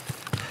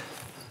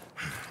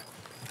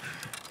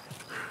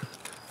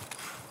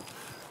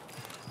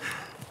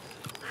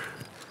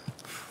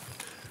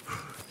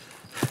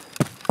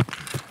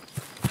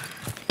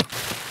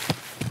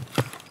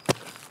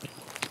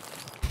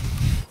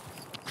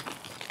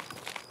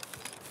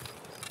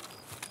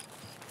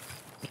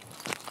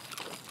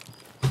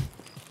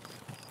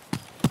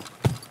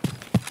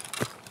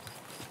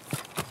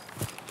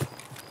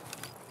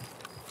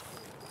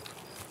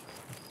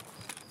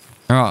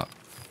 All right.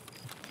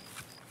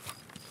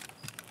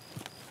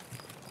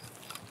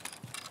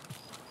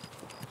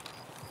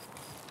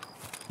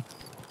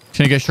 Just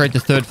gonna go straight to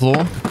third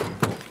floor.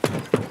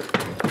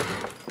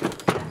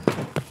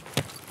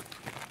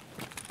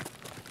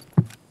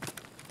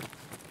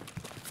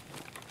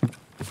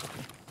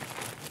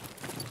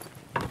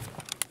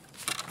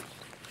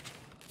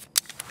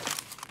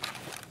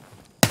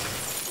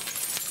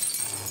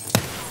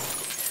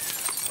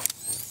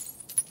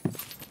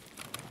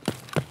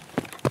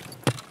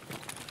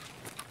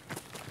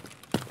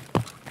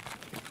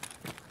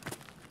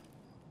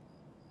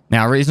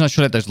 Now, the reason I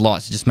shoot out those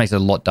lights, it just makes it a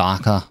lot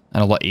darker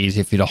and a lot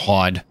easier for you to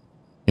hide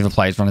if a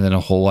player's running in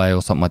a hallway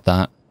or something like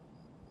that.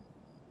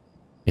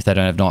 If they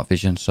don't have night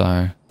vision.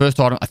 So, first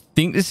item, I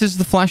think this is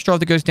the flash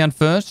drive that goes down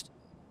first.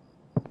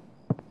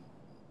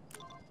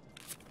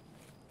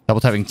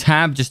 Double tapping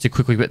tab just to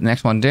quickly put the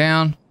next one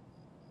down.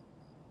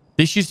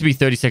 This used to be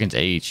 30 seconds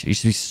each. It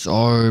used to be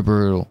so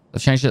brutal.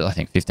 They've changed it, I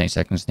think, 15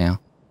 seconds now.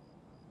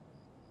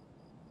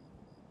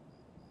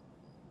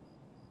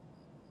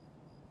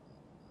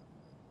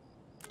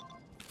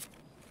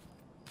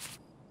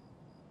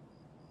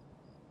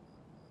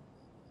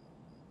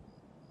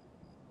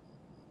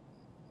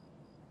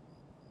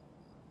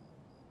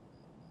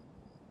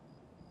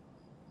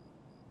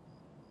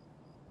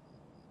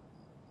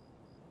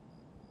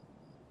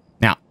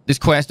 Now, this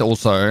quest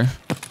also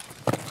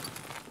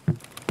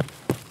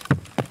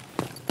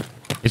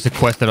is a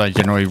quest that I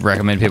generally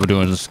recommend people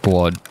doing as a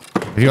squad.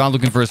 If you are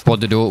looking for a squad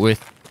to do it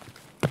with,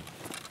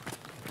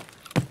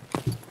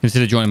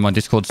 consider joining my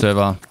Discord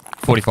server.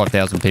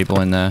 45,000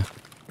 people in there.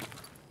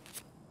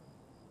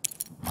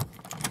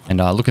 And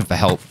looking for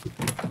help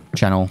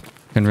channel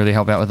can really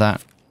help out with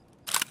that.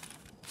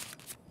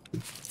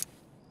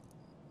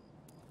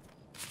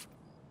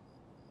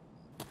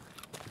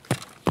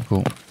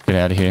 Cool. Get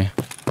out of here.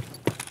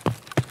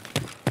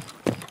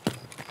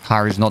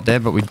 Hari's not there,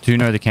 but we do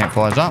know the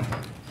campfire's up.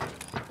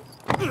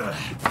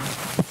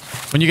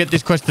 When you get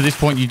this quest to this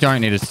point, you don't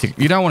need to stick.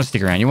 You don't want to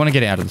stick around. You want to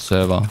get out of the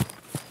server.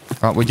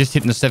 Right, we're just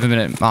hitting the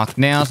 7-minute mark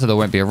now, so there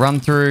won't be a run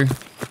through.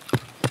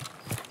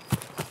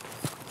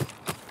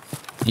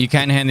 You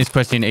can hand this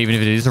quest in even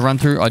if it is a run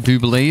through, I do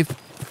believe.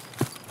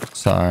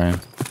 So...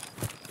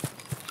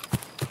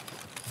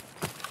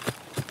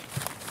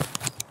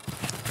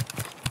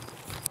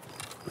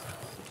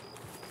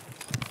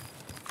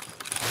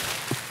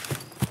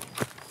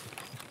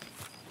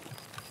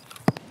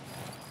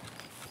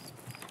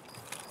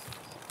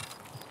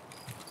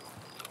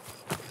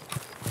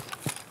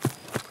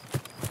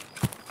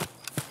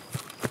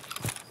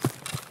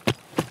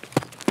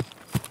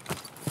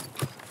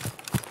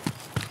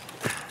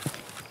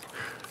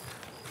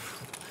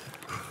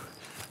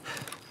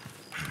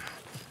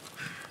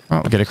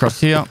 Right, we'll get across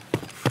here.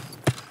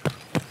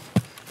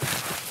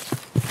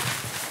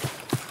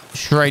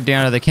 Straight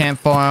down to the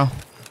campfire.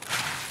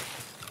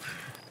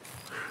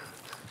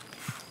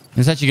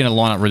 It's actually going to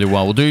line up really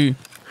well. We'll do...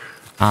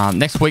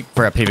 next week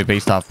for our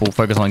PvP stuff, we'll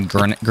focus on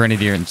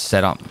Grenadier and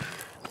setup.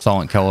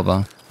 Silent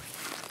Caliber.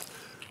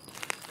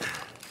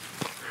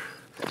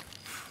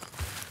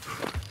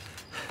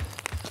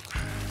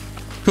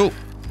 Cool.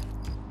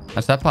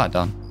 That's that part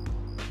done.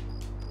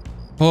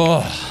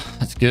 Oh,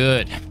 that's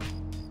good.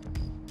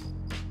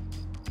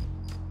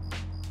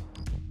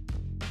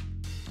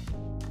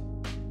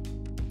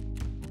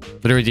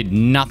 Literally did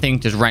nothing,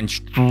 just ran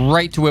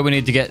straight to where we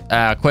need to get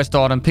a quest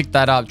item, picked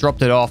that up,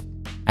 dropped it off,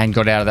 and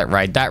got out of that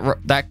raid.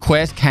 That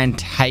quest can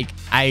take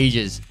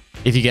ages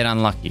if you get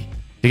unlucky.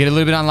 If you get a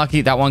little bit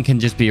unlucky, that one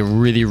can just be a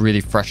really, really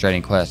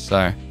frustrating quest.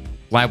 So,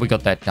 glad we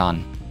got that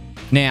done.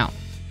 Now,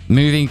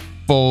 moving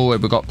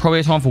forward, we've got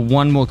probably time for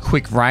one more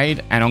quick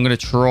raid, and I'm going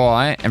to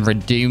try and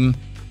redeem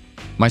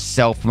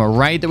myself from a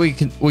raid that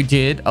we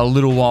did a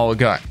little while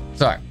ago.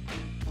 So,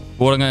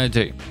 what I'm going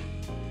to do.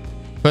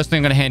 First thing,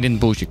 I'm going to hand in the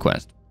bullshit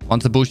quest.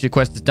 Once the bullshit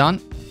quest is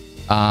done,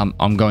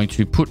 I'm going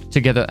to put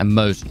together a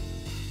Mosin.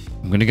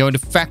 I'm going to go into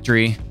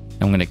factory,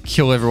 and I'm going to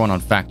kill everyone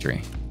on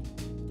factory.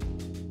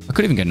 I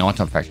could even go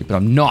nighttime factory, but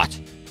I'm not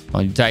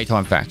on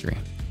daytime factory.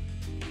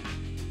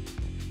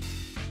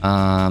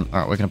 All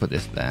right, we're going to put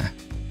this there.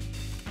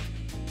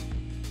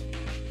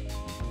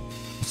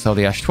 Sell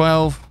the Ash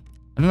 12.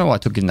 I don't know why I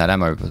took in that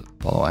ammo,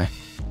 by the way.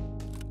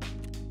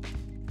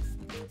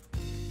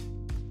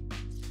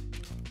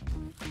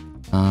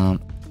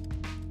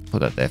 Put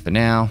that there for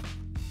now.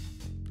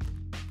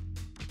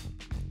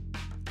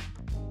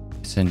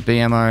 Send B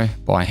ammo.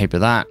 Buy a heap of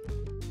that.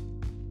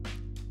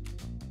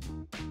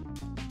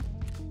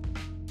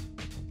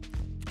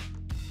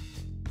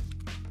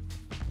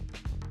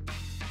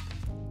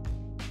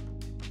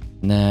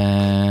 And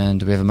then,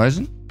 do we have a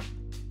Mosin?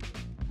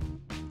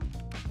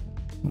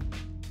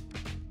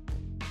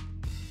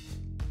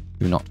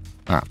 Do not.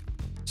 All right.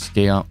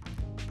 Ski up.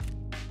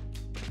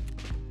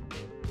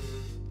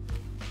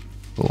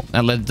 Cool.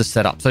 That led to the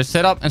setup. So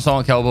setup and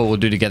Silent Caliber we'll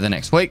do together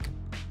next week.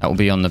 That will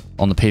be on the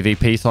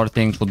PvP side of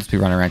things. We'll just be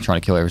running around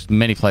trying to kill as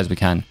many players as we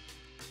can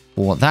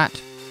for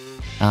that.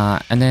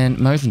 And then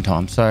Mosin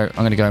time. So I'm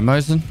going to go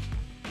Mosin.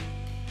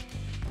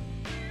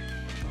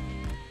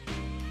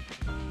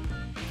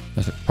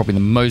 That's probably the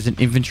Mosin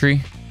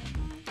inventory.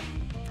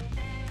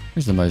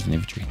 Where's the Mosin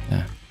inventory?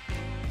 There.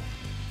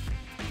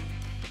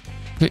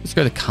 Let's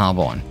go to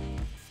Carbine.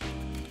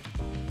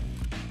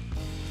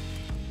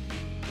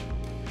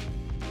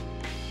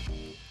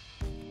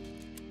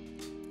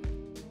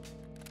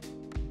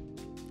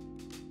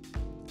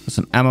 Put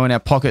some ammo in our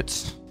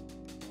pockets.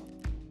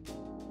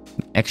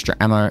 Some extra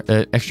ammo,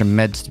 extra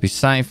meds to be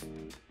safe.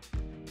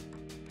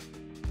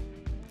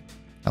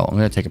 Oh, I'm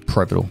going to take a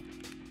Propital.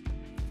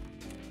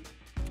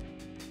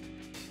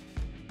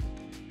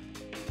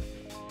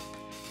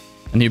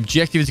 And the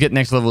objective is to get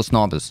next level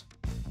snipers.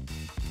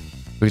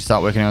 We can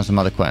start working on some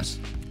other quests.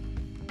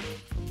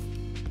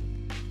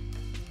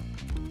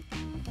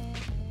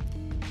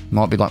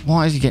 Might be like,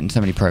 why is he getting so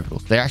many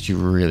Propitals? They're actually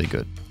really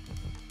good.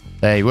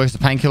 They work as a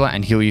painkiller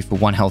and heal you for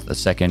 1 health a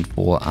second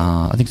for,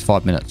 I think it's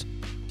 5 minutes.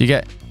 You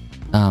get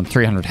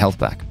 300 health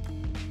back.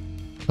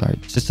 So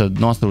it's just a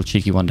nice little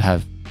cheeky one to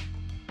have.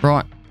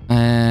 Right,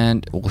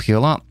 and we'll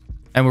heal up.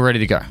 And we're ready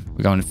to go.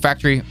 We're going to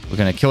factory. We're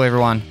going to kill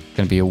everyone. It's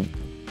going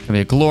to be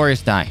a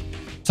glorious day.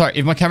 Sorry,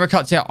 if my camera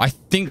cuts out, I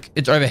think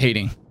it's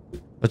overheating.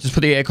 Let's just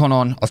put the aircon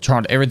on. I've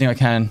tried everything I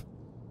can.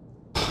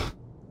 So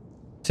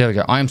there we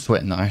go. I am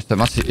sweating though. So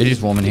it is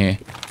warm in here.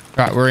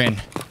 All right, we're in.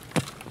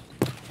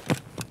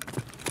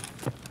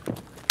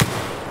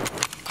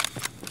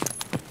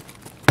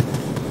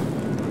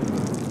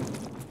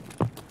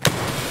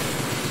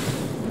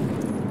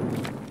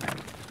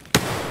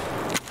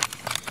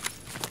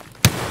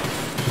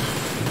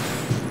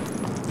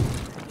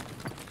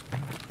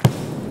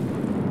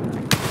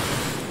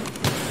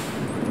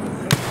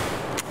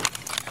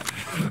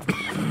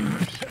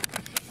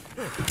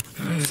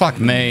 Fuck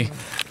me.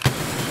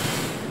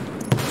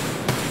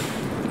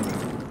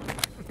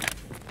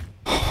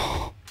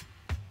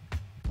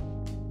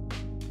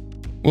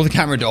 Well, the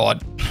camera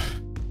died.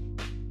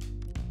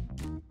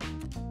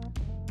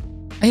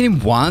 I hit him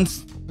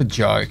once. A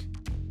joke.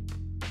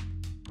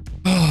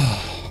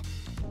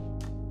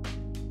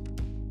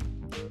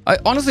 I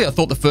Honestly, I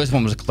thought the first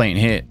one was a clean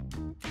hit.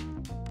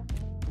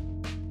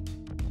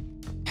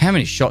 How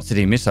many shots did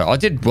he miss though? I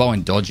did well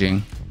in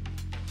dodging.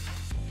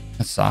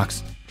 That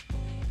sucks.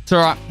 It's all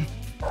right.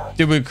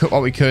 Did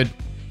what we could.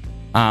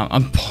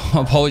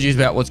 Apologies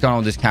about what's going on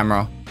with this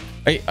camera.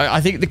 I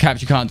think the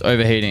capture card's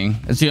overheating.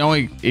 It's the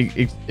only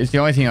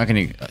thing I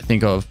can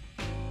think of.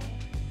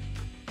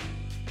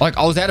 Like,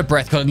 I was out of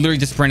breath because I literally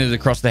just sprinted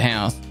across the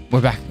house.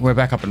 We're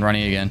back up and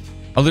running again.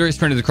 I literally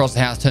sprinted across the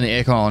house, turned the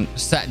aircon on,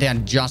 sat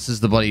down just as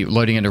the body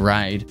loading into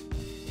raid.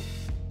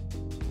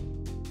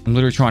 I'm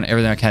literally trying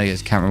everything I can to get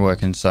this camera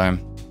working. So,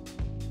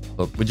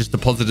 look, we just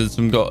deposited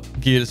some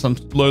gear to some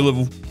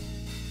low-level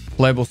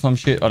pleb or some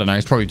shit. I don't know.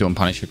 He's probably doing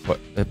Punisher part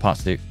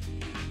 6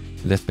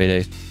 with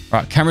FBDs. All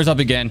right, camera's up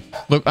again.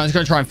 Look, I'm just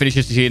going to try and finish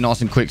this here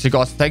nice and quick. So,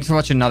 guys, thanks for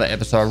watching another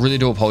episode. I really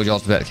do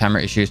apologize about the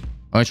camera issues. I'm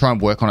going to try and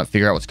work on it,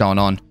 figure out what's going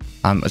on.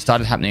 It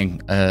started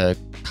happening a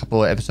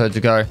couple of episodes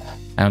ago,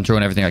 and I'm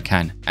doing everything I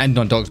can. And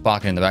my dog's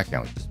barking in the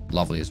background, which is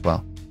lovely as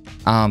well.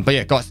 But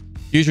yeah, guys,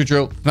 usual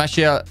drill. Smash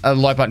a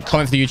like button,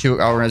 comment for the YouTube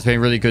algorithm. It's been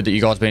really good that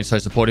you guys have been so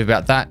supportive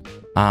about that.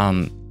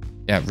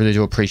 Yeah, really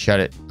do appreciate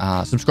it.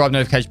 Subscribe,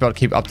 notification bell to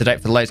keep up to date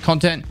for the latest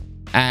content.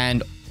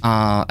 And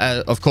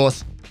of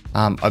course,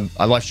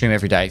 I live stream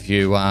every day. If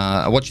you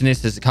are watching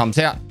this as it comes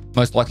out,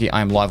 most likely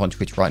I am live on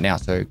Twitch right now.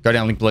 So go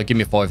down, link below, give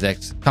me a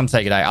 5x, come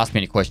say good day, ask me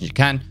any questions you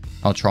can.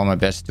 I'll try my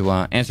best to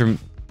answer them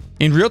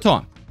in real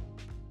time.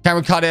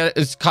 Camera cutout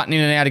is cutting in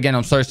and out again.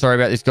 I'm so sorry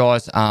about this,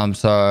 guys.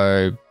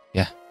 So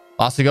yeah,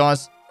 lastly,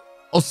 guys,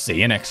 I'll see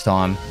you next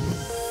time.